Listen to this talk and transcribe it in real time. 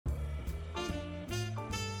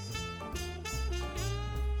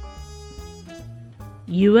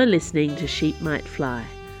You are listening to Sheep Might Fly,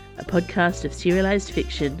 a podcast of serialised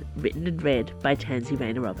fiction written and read by Tansy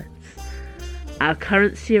Rayner Roberts. Our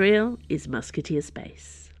current serial is Musketeer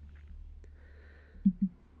Space.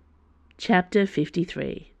 Chapter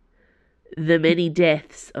 53. The Many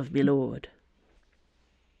Deaths of Milord.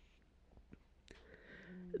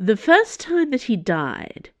 The first time that he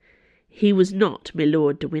died, he was not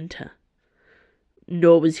Milord de Winter,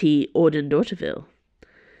 nor was he Auden d'Hauteville.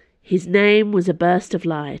 His name was a burst of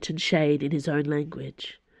light and shade in his own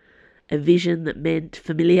language, a vision that meant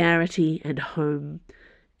familiarity and home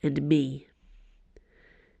and me.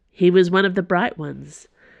 He was one of the bright ones,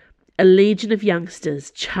 a legion of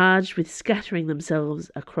youngsters charged with scattering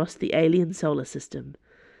themselves across the alien solar system.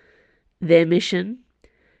 Their mission?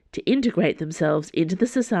 To integrate themselves into the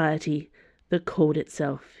society that called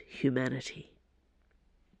itself humanity.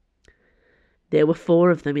 There were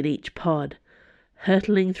 4 of them in each pod,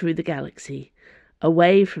 hurtling through the galaxy,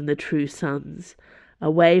 away from the true suns,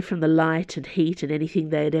 away from the light and heat and anything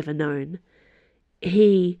they had ever known.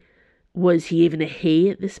 Was he even a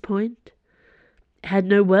he at this point? Had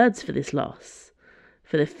no words for this loss,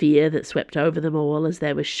 for the fear that swept over them all as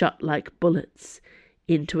they were shot like bullets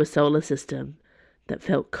into a solar system that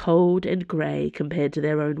felt cold and grey compared to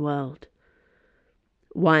their own world.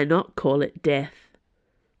 Why not call it death?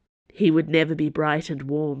 He would never be bright and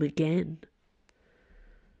warm again.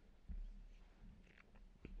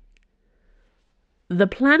 The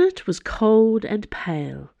planet was cold and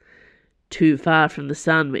pale, too far from the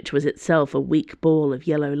sun, which was itself a weak ball of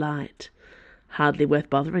yellow light, hardly worth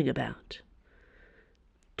bothering about.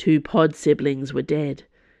 2 pod siblings were dead,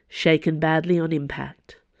 shaken badly on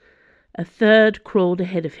impact. A 3rd crawled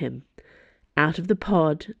ahead of him, out of the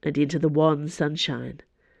pod and into the wan sunshine.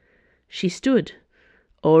 She stood,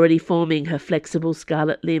 already forming her flexible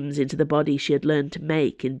scarlet limbs into the body she had learned to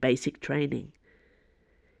make in basic training.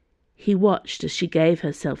 He watched as she gave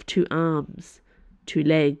herself 2 arms, 2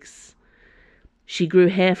 legs. She grew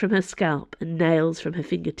hair from her scalp and nails from her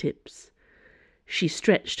fingertips. She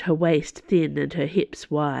stretched her waist thin and her hips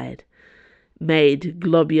wide, made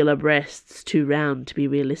globular breasts too round to be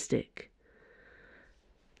realistic.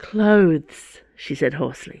 "Clothes," she said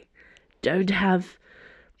hoarsely. "Don't have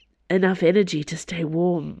enough energy to stay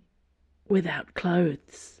warm without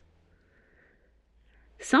clothes."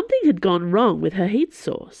 Something had gone wrong with her heat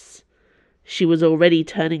source. She was already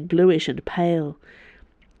turning bluish and pale,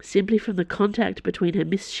 simply from the contact between her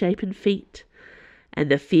misshapen feet and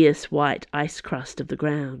the fierce white ice crust of the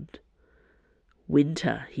ground.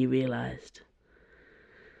 Winter, he realized.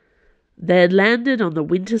 They had landed on the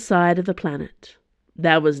winter side of the planet.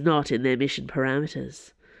 That was not in their mission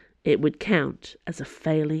parameters. It would count as a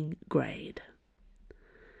failing grade.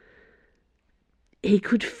 He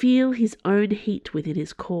could feel his own heat within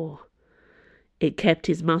his core. It kept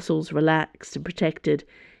his muscles relaxed and protected,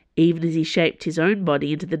 even as he shaped his own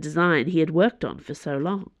body into the design he had worked on for so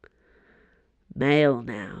long. Male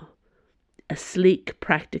now, a sleek,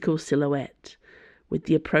 practical silhouette, with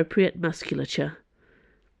the appropriate musculature.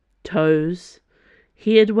 Toes,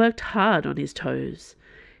 he had worked hard on his toes,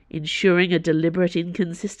 ensuring a deliberate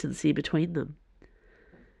inconsistency between them.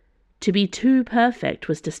 To be too perfect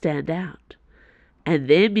was to stand out, and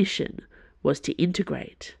their mission was to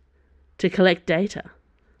integrate, to collect data,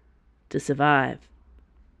 to survive.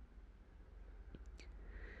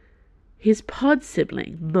 His pod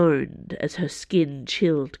sibling moaned as her skin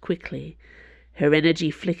chilled quickly. Her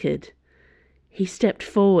energy flickered. He stepped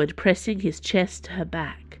forward, pressing his chest to her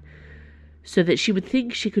back, so that she would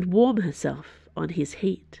think she could warm herself on his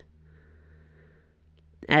heat.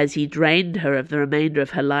 As he drained her of the remainder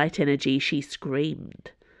of her light energy, she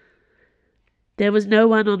screamed. There was no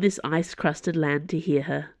one on this ice-crusted land to hear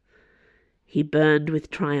her. He burned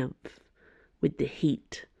with triumph, with the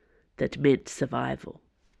heat that meant survival.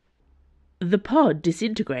 The pod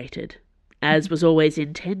disintegrated, as was always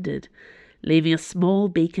intended, leaving a small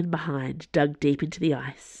beacon behind, dug deep into the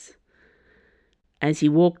ice. As he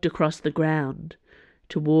walked across the ground,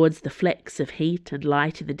 towards the flecks of heat and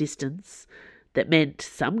light in the distance, that meant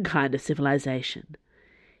some kind of civilization,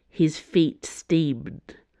 his feet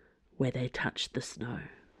steamed where they touched the snow.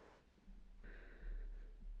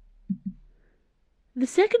 The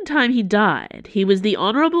second time he died, he was the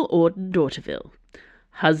Honourable Auden d'Hauteville,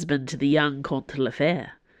 husband to the young Comte de la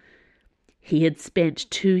Fère. He had spent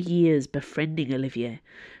 2 years befriending Olivier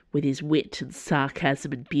with his wit and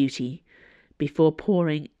sarcasm and beauty, before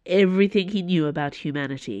pouring everything he knew about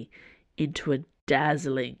humanity into a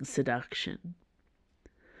dazzling seduction.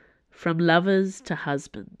 From lovers to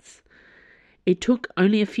husbands. It took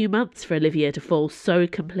only a few months for Olivier to fall so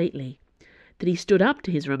completely that he stood up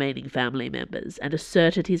to his remaining family members and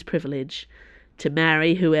asserted his privilege to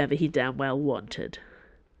marry whoever he damn well wanted.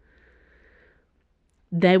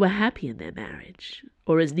 They were happy in their marriage,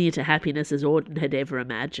 or as near to happiness as Auden had ever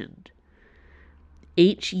imagined.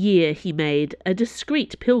 Each year he made a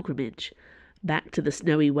discreet pilgrimage back to the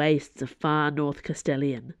snowy wastes of far North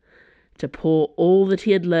Castellion to pour all that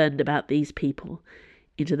he had learned about these people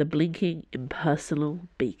into the blinking, impersonal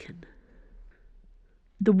beacon.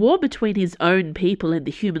 The war between his own people and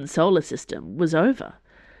the human solar system was over,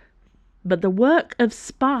 but the work of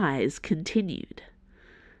spies continued.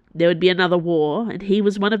 There would be another war, and he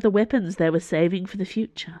was one of the weapons they were saving for the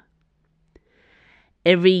future.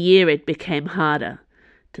 Every year it became harder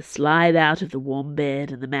to slide out of the warm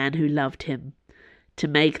bed and the man who loved him, to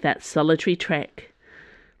make that solitary trek,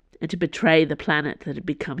 and to betray the planet that had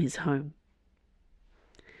become his home.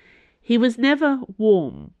 He was never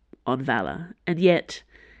warm on Vala, and yet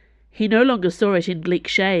he no longer saw it in bleak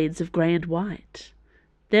shades of grey and white.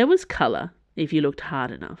 There was colour, if you looked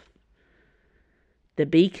hard enough. The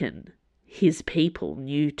beacon, his people,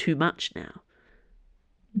 knew too much now.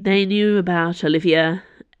 They knew about Olivia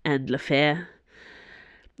and Lefebvre.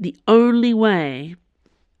 The only way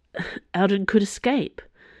Auden could escape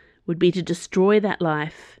would be to destroy that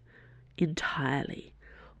life entirely.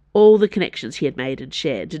 All the connections he had made and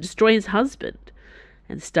shared, to destroy his husband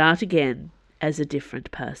and start again as a different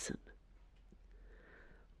person.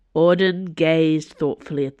 Auden gazed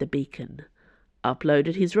thoughtfully at the beacon,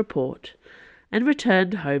 uploaded his report, and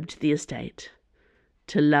returned home to the estate,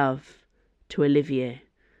 to love, to Olivier,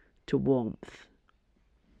 to warmth.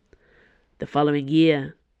 The following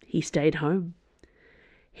year he stayed home.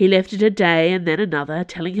 He left it a day and then another,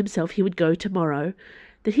 telling himself he would go tomorrow,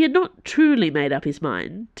 that he had not truly made up his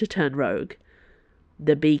mind to turn rogue.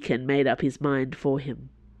 The beacon made up his mind for him.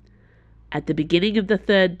 At the beginning of the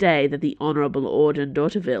third day that the Honourable Auden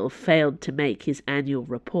d'Hauteville failed to make his annual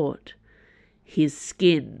report, his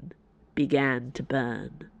skin began to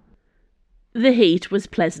burn. The heat was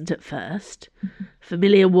pleasant at first,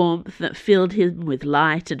 familiar warmth that filled him with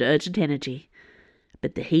light and urgent energy,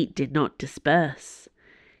 but the heat did not disperse.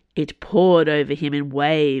 It poured over him in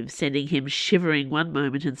waves, sending him shivering one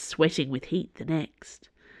moment and sweating with heat the next.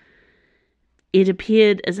 It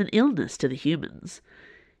appeared as an illness to the humans.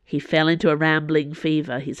 He fell into a rambling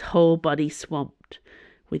fever, his whole body swamped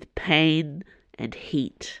with pain and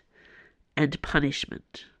heat and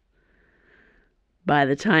punishment. By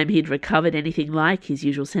the time he'd recovered anything like his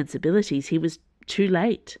usual sensibilities, he was too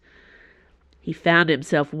late. He found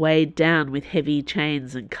himself weighed down with heavy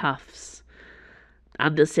chains and cuffs,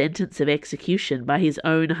 under sentence of execution by his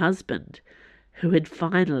own husband, who had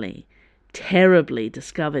finally, terribly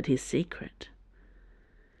discovered his secret.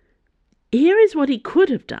 Here is what he could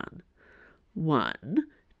have done. 1.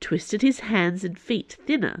 Twisted his hands and feet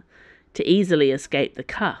thinner to easily escape the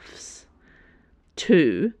cuffs.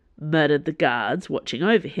 2. Murdered the guards watching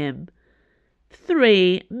over him.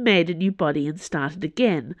 3. Made a new body and started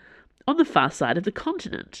again on the far side of the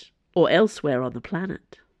continent or elsewhere on the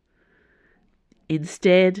planet.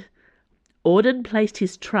 Instead, Auden placed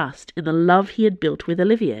his trust in the love he had built with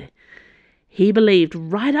Olivier. He believed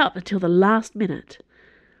right up until the last minute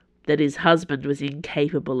that his husband was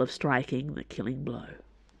incapable of striking the killing blow.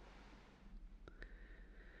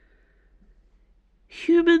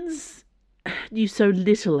 Humans knew so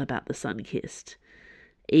little about the Sun-Kissed,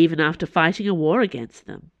 even after fighting a war against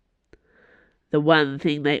them. The one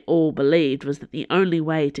thing they all believed was that the only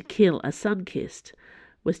way to kill a Sun-Kissed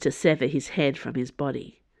was to sever his head from his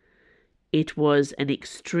body. It was an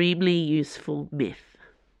extremely useful myth.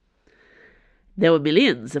 There were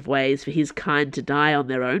millions of ways for his kind to die on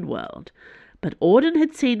their own world, but Auden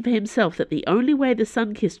had seen for himself that the only way the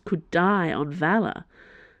Sun-Kissed could die on Vala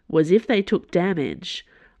was if they took damage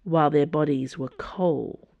while their bodies were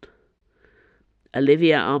cold.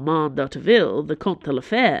 Olivier Armand d'Hauteville, the Comte de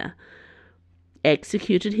Lefebvre,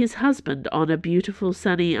 executed his husband on a beautiful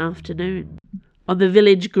sunny afternoon, on the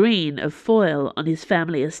village green of Foyle on his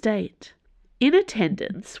family estate. In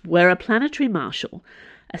attendance were a planetary marshal,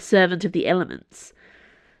 a servant of the elements,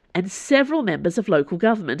 and several members of local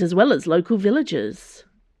government, as well as local villagers.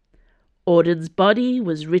 Auden's body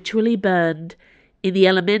was ritually burned in the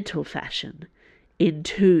elemental fashion in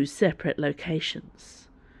 2 separate locations.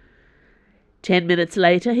 10 minutes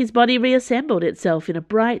later, his body reassembled itself in a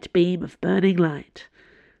bright beam of burning light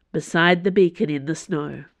beside the beacon in the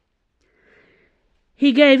snow.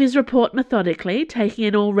 He gave his report methodically, taking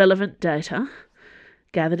in all relevant data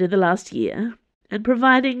gathered in the last year, and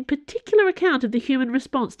providing particular account of the human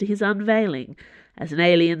response to his unveiling as an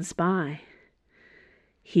alien spy.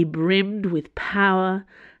 He brimmed with power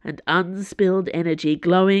and unspilled energy,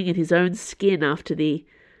 glowing in his own skin after the,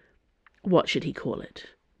 what should he call it?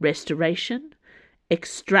 Restoration?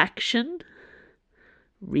 Extraction?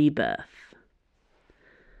 Rebirth.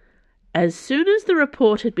 As soon as the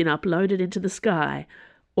report had been uploaded into the sky,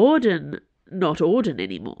 Auden, not Auden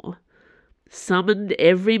anymore, summoned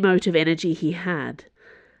every motive energy he had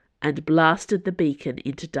and blasted the beacon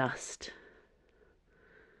into dust.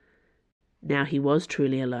 Now he was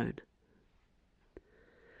truly alone.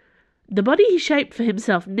 The body he shaped for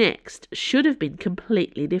himself next should have been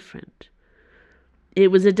completely different.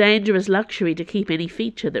 It was a dangerous luxury to keep any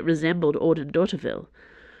feature that resembled Auden d'Hauteville.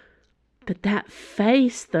 But that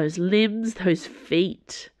face, those limbs, those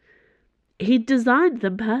feet, he'd designed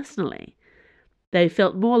them personally. They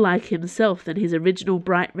felt more like himself than his original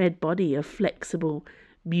bright red body of flexible,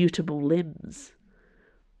 mutable limbs.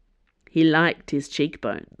 He liked his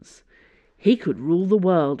cheekbones. He could rule the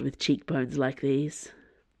world with cheekbones like these.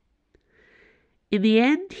 In the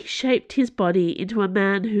end, he shaped his body into a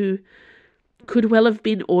man who could well have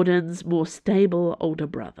been Auden's more stable older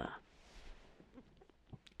brother.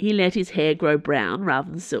 He let his hair grow brown rather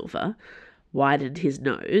than silver, widened his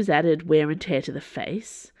nose, added wear and tear to the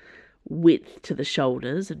face, width to the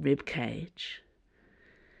shoulders and rib cage.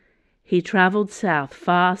 He travelled south,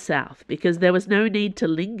 far south, because there was no need to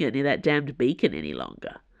linger near that damned beacon any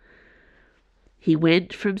longer. He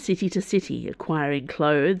went from city to city, acquiring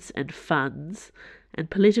clothes and funds and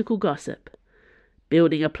political gossip,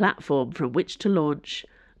 building a platform from which to launch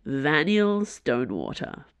Vaniel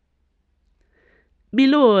Stonewater.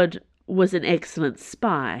 Milord was an excellent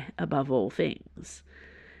spy above all things.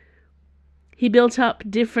 He built up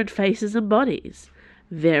different faces and bodies,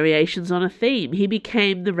 variations on a theme. He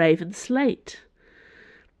became the Raven Slate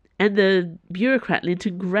and the bureaucrat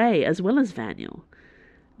Linton Grey as well as Vaniel.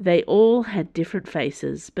 They all had different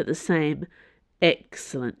faces, but the same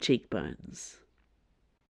excellent cheekbones.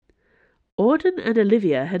 Auden and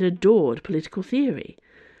Olivia had adored political theory,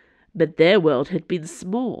 but their world had been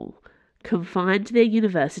small, confined to their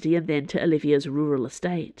university and then to Olivia's rural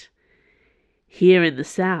estate. Here in the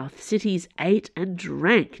south, cities ate and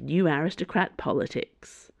drank new aristocrat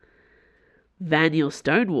politics. Vaniel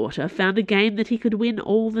Stonewater found a game that he could win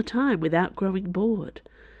all the time without growing bored.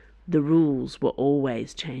 The rules were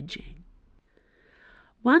always changing.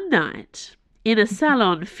 One night, in a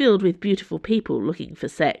salon filled with beautiful people looking for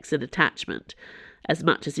sex and attachment as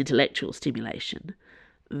much as intellectual stimulation,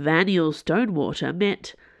 Vaniel Stonewater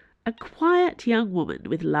met a quiet young woman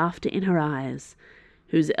with laughter in her eyes,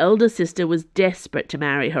 whose elder sister was desperate to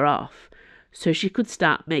marry her off so she could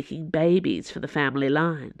start making babies for the family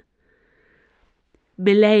line.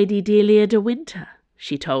 "Milady Delia de Winter,"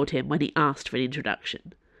 she told him when he asked for an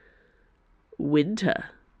introduction.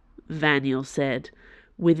 "Winter," Vaniel said,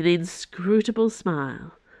 with an inscrutable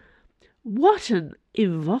smile. "What an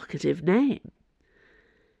evocative name."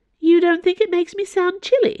 "You don't think it makes me sound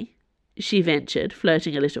chilly?" she ventured,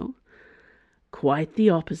 flirting a little. "Quite the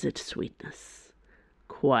opposite, sweetness.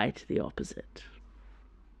 Quite the opposite."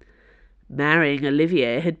 Marrying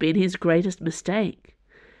Olivier had been his greatest mistake.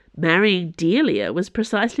 Marrying Delia was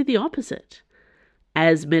precisely the opposite.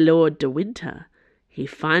 As Milord de Winter, he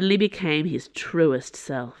finally became his truest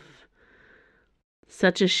self.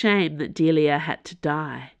 Such a shame that Delia had to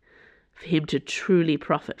die for him to truly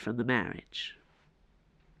profit from the marriage.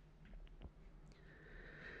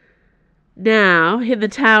 Now, in the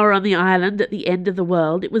tower on the island at the end of the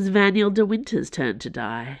world, it was Vaniel de Winter's turn to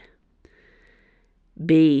die.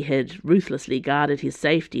 Bee had ruthlessly guarded his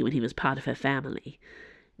safety when he was part of her family.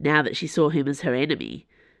 Now that she saw him as her enemy,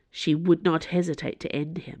 she would not hesitate to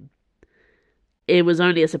end him. It was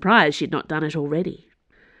only a surprise she had not done it already.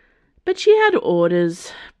 But she had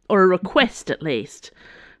orders, or a request at least,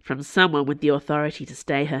 from someone with the authority to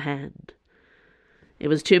stay her hand. It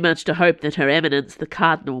was too much to hope that Her Eminence the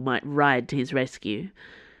Cardinal might ride to his rescue.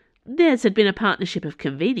 Theirs had been a partnership of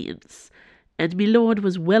convenience, and Milord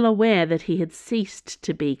was well aware that he had ceased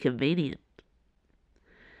to be convenient.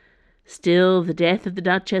 Still, the death of the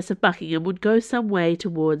Duchess of Buckingham would go some way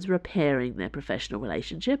towards repairing their professional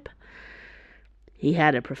relationship. He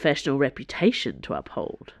had a professional reputation to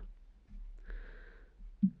uphold.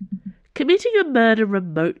 Committing a murder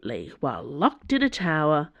remotely while locked in a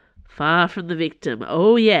tower, far from the victim,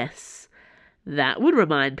 oh yes, that would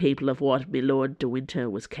remind people of what Milord de Winter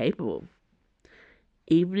was capable,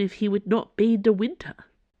 even if he would not be de Winter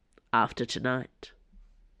after tonight.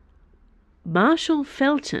 Marshal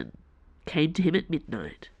Felton came to him at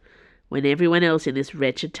midnight, when everyone else in this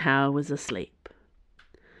wretched tower was asleep.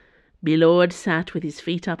 Milord sat with his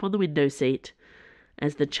feet up on the window-seat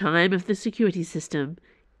as the chime of the security system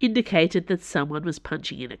indicated that someone was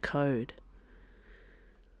punching in a code.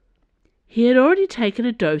 He had already taken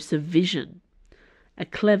a dose of vision, a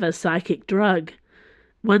clever psychic drug,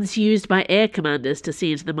 once used by air commanders to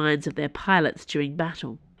see into the minds of their pilots during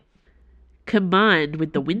battle. Combined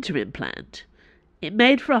with the Winter implant, it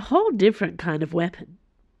made for a whole different kind of weapon.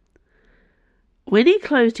 When he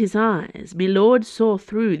closed his eyes, Milord saw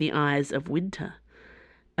through the eyes of Winter,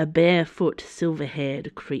 a barefoot,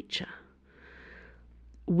 silver-haired creature.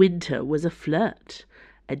 Winter was a flirt,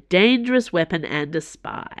 a dangerous weapon and a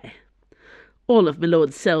spy. All of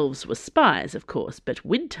Milord's selves were spies, of course, but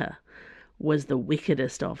Winter was the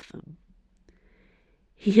wickedest of them.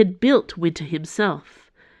 He had built Winter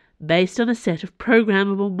himself, based on a set of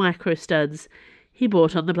programmable microstuds he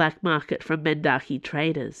bought on the black market from Mendaki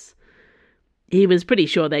traders. He was pretty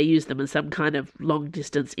sure they used them as some kind of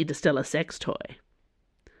long-distance interstellar sex toy.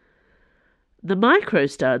 The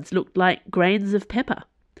microstuds looked like grains of pepper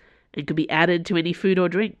and could be added to any food or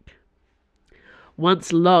drink.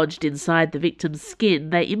 Once lodged inside the victim's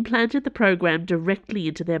skin, they implanted the program directly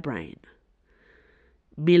into their brain.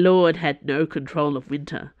 Milord had no control of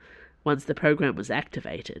Winter once the program was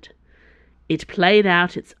activated. It played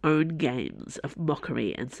out its own games of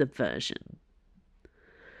mockery and subversion.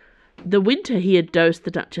 The Winter he had dosed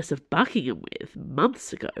the Duchess of Buckingham with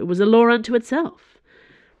months ago was a law unto itself.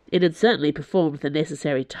 It had certainly performed the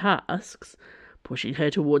necessary tasks, pushing her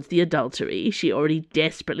towards the adultery she already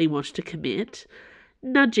desperately wanted to commit,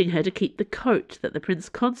 nudging her to keep the coat that the Prince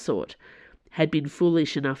Consort had been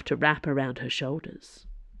foolish enough to wrap around her shoulders.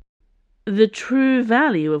 The true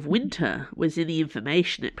value of Winter was in the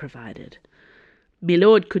information it provided.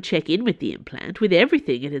 Milord could check in with the implant, with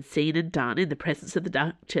everything it had seen and done in the presence of the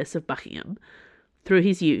Duchess of Buckingham, through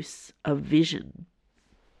his use of vision.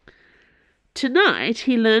 Tonight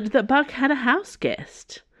he learned that Buck had a house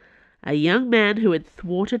guest, a young man who had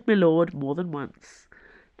thwarted Milord more than once,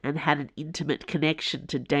 and had an intimate connection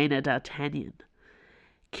to Dana d'Artagnan.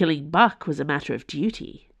 Killing Buck was a matter of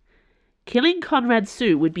duty. Killing Conrad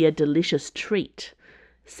Sue would be a delicious treat,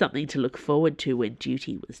 something to look forward to when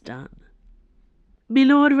duty was done.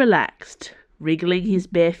 Milord relaxed, wriggling his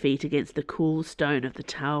bare feet against the cool stone of the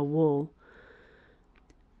tower wall.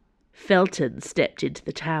 Felton stepped into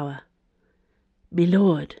the tower.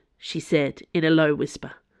 "Milord," she said in a low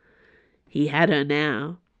whisper. He had her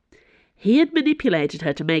now. He had manipulated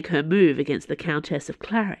her to make her move against the Countess of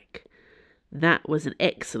Clarick. That was an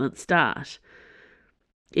excellent start.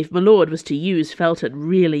 If Milord was to use Felton,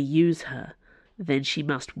 really use her, then she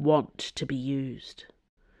must want to be used.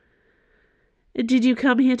 "Did you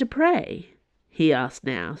come here to pray?" he asked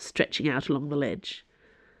now, stretching out along the ledge.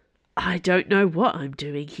 "I don't know what I'm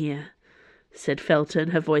doing here," said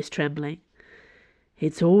Felton, her voice trembling.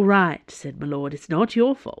 "It's all right," said Milord. "It's not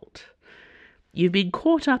your fault. You've been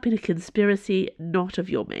caught up in a conspiracy not of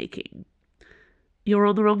your making. You're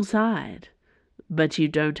on the wrong side, but you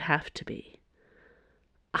don't have to be."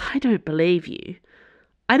 "I don't believe you.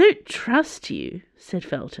 I don't trust you," said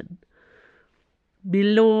Felton.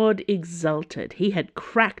 Milord exulted. He had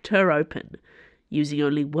cracked her open, using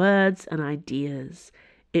only words and ideas.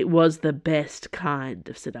 It was the best kind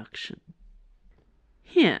of seduction.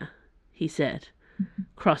 "Here," he said,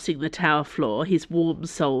 crossing the tower floor, his warm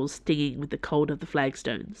soul stinging with the cold of the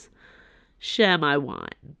flagstones. "Share my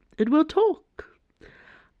wine, and we'll talk.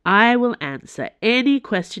 I will answer any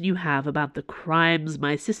question you have about the crimes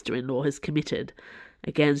my sister-in-law has committed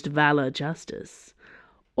against Valor Justice,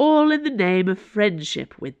 all in the name of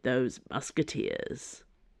friendship with those musketeers."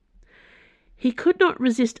 He could not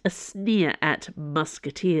resist a sneer at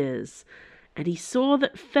musketeers, and he saw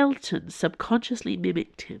that Felton subconsciously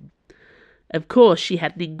mimicked him. Of course, she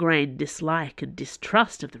had an ingrained dislike and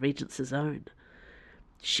distrust of the Regent's own.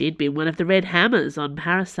 She'd been one of the Red Hammers on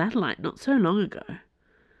Paris Satellite not so long ago.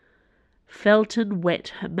 Felton wet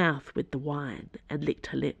her mouth with the wine and licked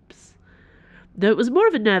her lips, though it was more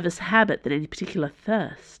of a nervous habit than any particular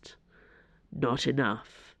thirst. Not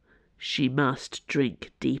enough. She must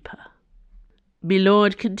drink deeper.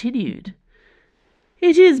 Milord continued.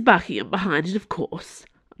 "It is Buckingham behind it, of course.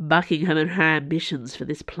 Buckingham and her ambitions for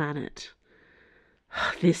this planet."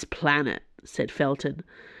 "This planet," said Felton,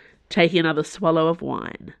 taking another swallow of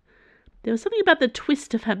wine. There was something about the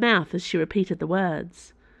twist of her mouth as she repeated the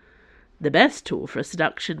words. The best tool for a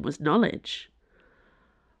seduction was knowledge.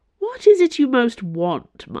 "What is it you most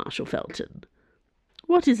want, Marshal Felton?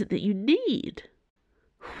 What is it that you need?"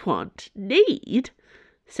 "Want? Need?"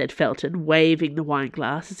 said Felton, waving the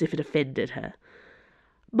wine-glass as if it offended her.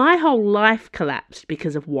 "My whole life collapsed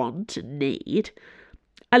because of want and need.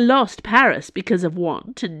 I lost Paris because of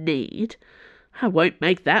want and need. I won't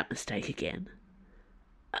make that mistake again."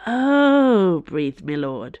 "Oh," breathed my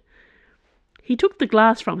lord. He took the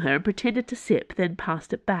glass from her and pretended to sip, then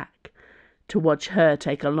passed it back, to watch her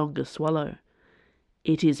take a longer swallow.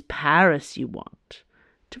 "It is Paris you want,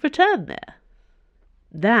 to return there."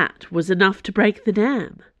 That was enough to break the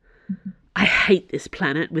dam. "I hate this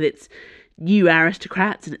planet with its new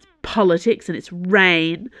aristocrats and its politics and its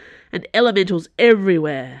rain and elementals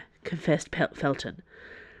everywhere," confessed Felton.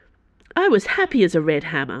 "I was happy as a red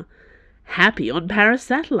hammer, happy on Paris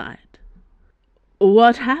Satellite."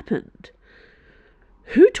 "What happened?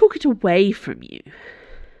 Who took it away from you?"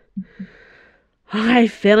 "I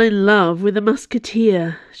fell in love with a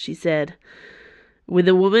musketeer," she said, "with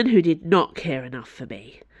a woman who did not care enough for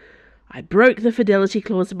me. I broke the fidelity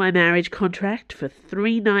clause of my marriage contract for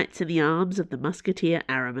 3 nights in the arms of the musketeer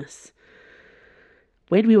Aramis.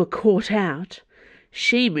 When we were caught out,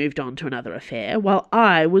 she moved on to another affair, while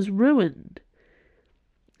I was ruined.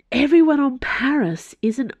 Everyone on Paris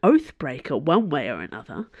is an oath-breaker one way or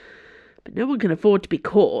another, but no one can afford to be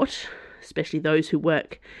caught, especially those who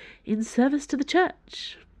work in service to the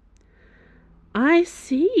church." "I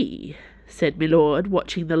see," said my lord,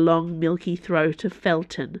 watching the long milky throat of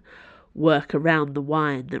Felton work around the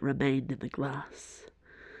wine that remained in the glass.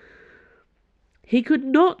 He could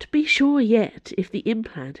not be sure yet if the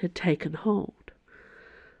implant had taken hold.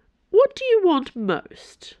 "What do you want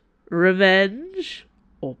most, revenge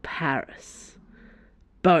or Paris?"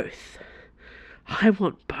 "Both. I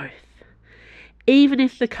want both. Even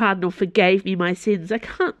if the cardinal forgave me my sins, I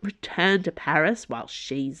can't return to Paris while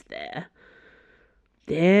she's there."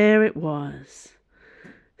 There it was,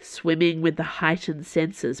 swimming with the heightened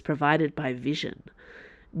senses provided by vision.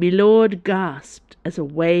 Milord gasped as a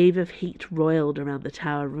wave of heat roiled around the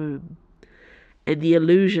tower room, and the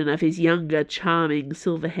illusion of his younger, charming,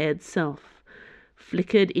 silver-haired self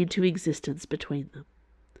flickered into existence between them.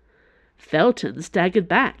 Felton staggered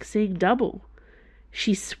back, seeing double.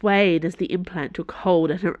 She swayed as the implant took hold,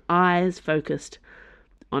 and her eyes focused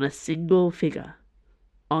on a single figure,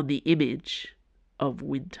 on the image of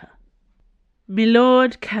Winter.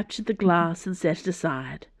 Milord captured the glass and set it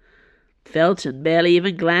aside. Felton barely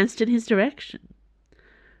even glanced in his direction.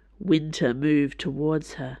 Winter moved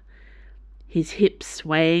towards her, his hips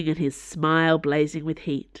swaying and his smile blazing with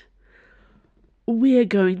heat. "We're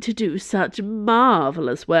going to do such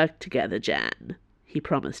marvellous work together, Jan," he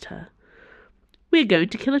promised her. "We're going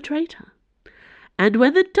to kill a traitor. And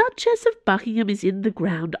when the Duchess of Buckingham is in the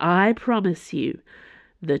ground, I promise you,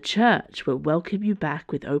 the church will welcome you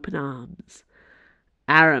back with open arms.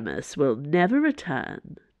 Aramis will never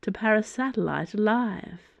return to Paris Satellite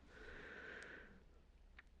alive."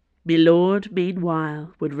 Milord,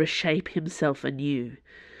 meanwhile, would reshape himself anew,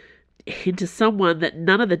 into someone that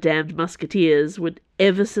none of the damned musketeers would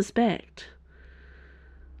ever suspect.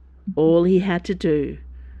 All he had to do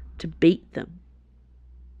to beat them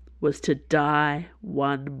was to die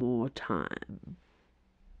one more time.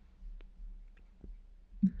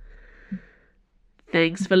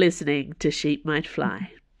 Thanks for listening to Sheep Might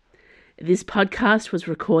Fly. This podcast was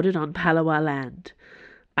recorded on Palawa land.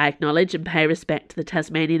 I acknowledge and pay respect to the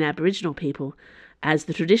Tasmanian Aboriginal people as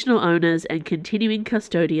the traditional owners and continuing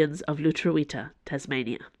custodians of Lutruwita,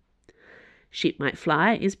 Tasmania. Sheep Might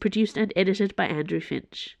Fly is produced and edited by Andrew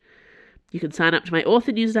Finch. You can sign up to my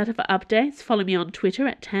author newsletter for updates, follow me on Twitter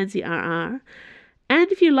at TansyRR,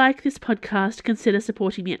 and if you like this podcast, consider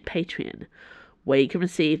supporting me at Patreon, where you can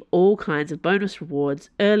receive all kinds of bonus rewards,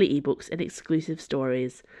 early ebooks, and exclusive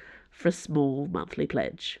stories for a small monthly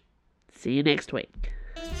pledge. See you next week.